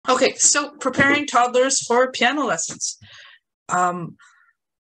Okay, so preparing toddlers for piano lessons.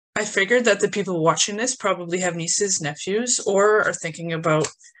 I figured that the people watching this probably have nieces, nephews, or are thinking about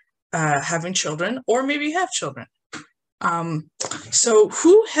having children, or maybe have children. So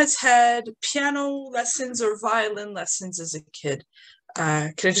who has had piano lessons or violin lessons as a kid?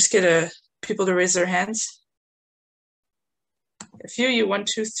 Can I just get people to raise their hands? A few, you, 1,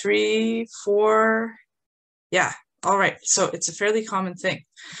 2, 3, 4. Yeah, all right. So it's a fairly common thing.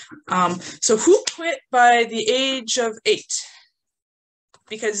 So who quit by the age of 8?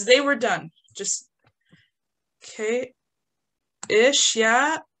 Because they were done. Just, okay, ish,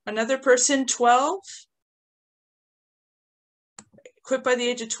 yeah. Another person, 12. Quit by the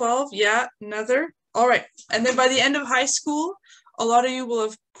age of 12, yeah, another. All right, and then by the end of high school, a lot of you will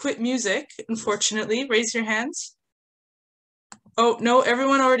have quit music, unfortunately. Raise your hands. Oh, no,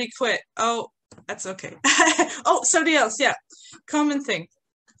 everyone already quit. Oh, that's okay. Oh, somebody else, yeah. Common thing.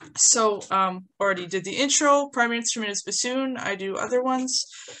 So, already did the intro. Primary instrument is bassoon. I do other ones,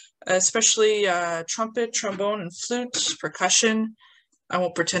 especially trumpet, trombone, and flute, percussion. I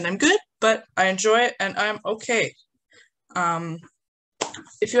won't pretend I'm good, but I enjoy it and I'm okay.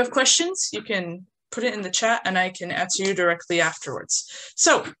 If you have questions, you can put it in the chat and I can answer you directly afterwards.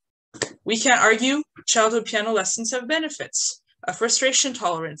 So, we can't argue childhood piano lessons have benefits. A frustration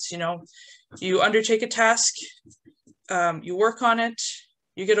tolerance, you undertake a task, you work on it,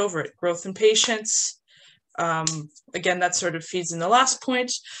 you get over it. Growth and patience. Again, that sort of feeds in the last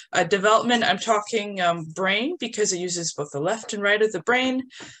point. Development, I'm talking brain, because it uses both the left and right of the brain,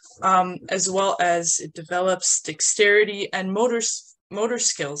 as well as it develops dexterity and motor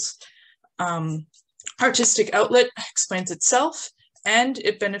skills. Artistic outlet explains itself, and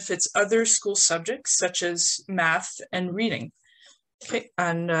it benefits other school subjects such as math and reading. Okay,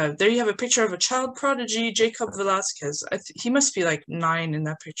 and there you have a picture of a child prodigy, Jacob Velasquez. He must be like 9 in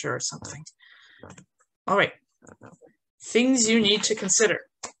that picture or something. All right, things you need to consider.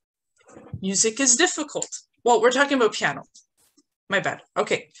 Music is difficult. Well, we're talking about piano. My bad.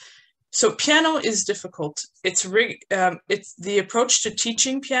 Okay, so piano is difficult. It's the approach to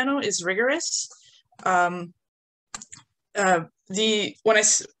teaching piano is rigorous. The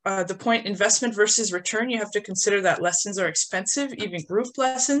point investment versus return, you have to consider that lessons are expensive, even group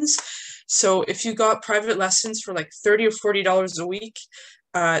lessons. So if you got private lessons for like $30 or $40 a week,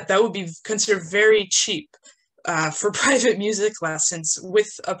 that would be considered very cheap for private music lessons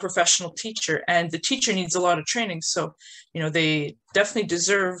with a professional teacher, and the teacher needs a lot of training. So, they definitely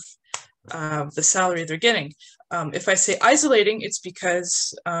deserve the salary they're getting. If I say isolating, it's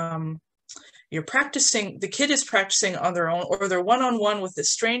because you're practicing, the kid is practicing on their own, or they're one-on-one with a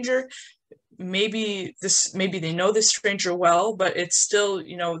stranger. Maybe they know this stranger well, but it's still,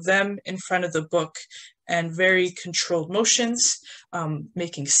 them in front of the book and very controlled motions.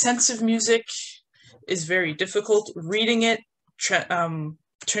 Making sense of music is very difficult. Reading it,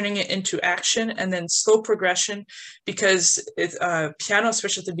 turning it into action, and then slow progression, because piano,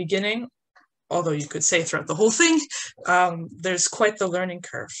 especially at the beginning, although you could say throughout the whole thing, there's quite the learning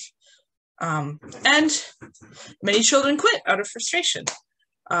curve. And many children quit out of frustration.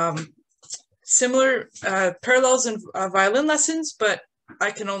 Similar parallels in violin lessons, but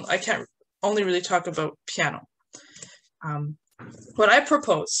I can't only really talk about piano. What I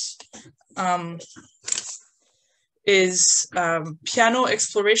propose is piano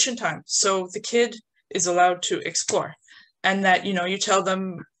exploration time. So the kid is allowed to explore, and that, you tell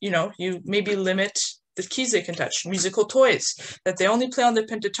them, you maybe limit the keys they can touch, musical toys, that they only play on the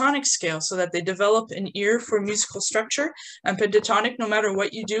pentatonic scale so that they develop an ear for musical structure. And pentatonic, no matter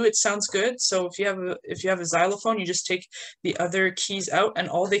what you do, it sounds good. So if you have a xylophone, you just take the other keys out and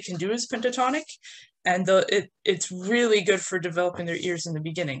all they can do is pentatonic. And it's really good for developing their ears in the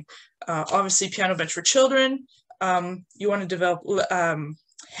beginning. Obviously, piano bench for children. You want to develop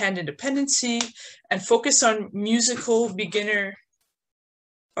hand independency and focus on musical beginner.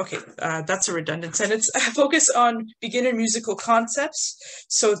 Okay, that's a redundant sentence. Focus on beginner musical concepts.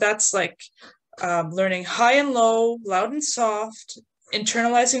 So that's like learning high and low, loud and soft,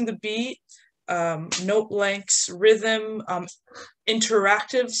 internalizing the beat, note lengths, rhythm,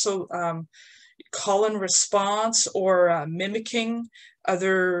 interactive. So call and response, or mimicking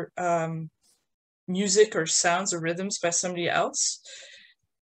other music or sounds or rhythms by somebody else.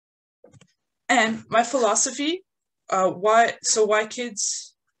 And my philosophy, why kids,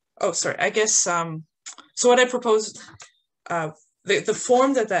 I guess, so what I propose, the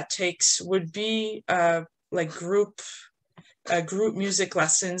form that takes would be like group music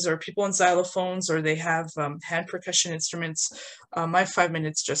lessons, or people on xylophones, or they have hand percussion instruments. My 5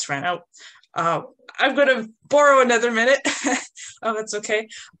 minutes just ran out. I'm going to borrow another minute. Oh, that's okay.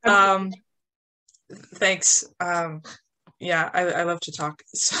 Thanks. Yeah, I love to talk.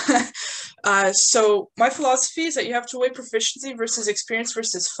 So my philosophy is that you have to weigh proficiency versus experience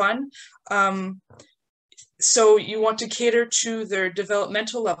versus fun. So you want to cater to their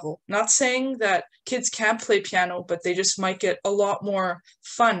developmental level. Not saying that kids can't play piano, but they just might get a lot more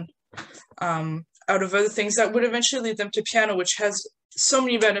fun out of other things that would eventually lead them to piano, which has so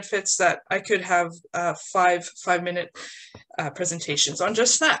many benefits that I could have 5-minute presentations on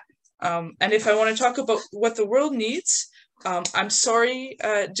just that. And if I want to talk about what the world needs, I'm sorry,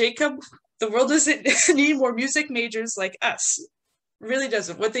 Jacob, the world doesn't need more music majors like us. Really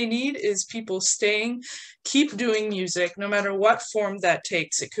doesn't. What they need is people keep doing music, no matter what form that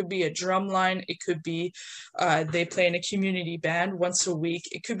takes. It could be a drum line. It could be they play in a community band once a week.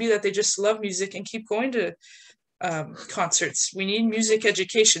 It could be that they just love music and keep going to concerts. We need music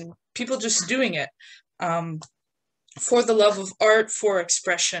education. People just doing it for the love of art, for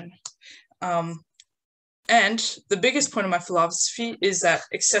expression. And the biggest point of my philosophy is that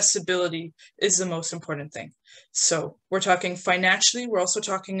accessibility is the most important thing. So we're talking financially, we're also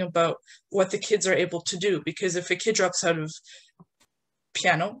talking about what the kids are able to do, because if a kid drops out of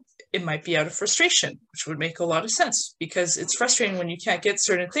piano, it might be out of frustration, which would make a lot of sense because it's frustrating when you can't get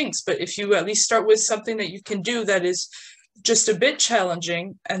certain things. But if you at least start with something that you can do that is just a bit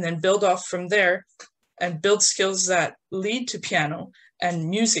challenging and then build off from there and build skills that lead to piano and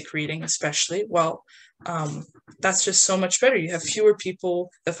music reading especially, well, that's just so much better. You have fewer people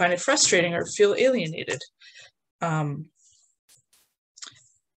that find it frustrating or feel alienated. And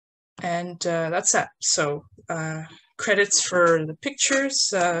that's that. So credits for the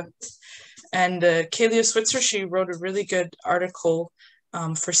pictures. And Kalia Switzer, she wrote a really good article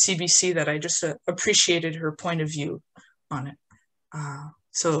for CBC that I just appreciated her point of view on it.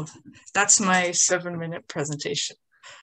 So that's my 7-minute presentation.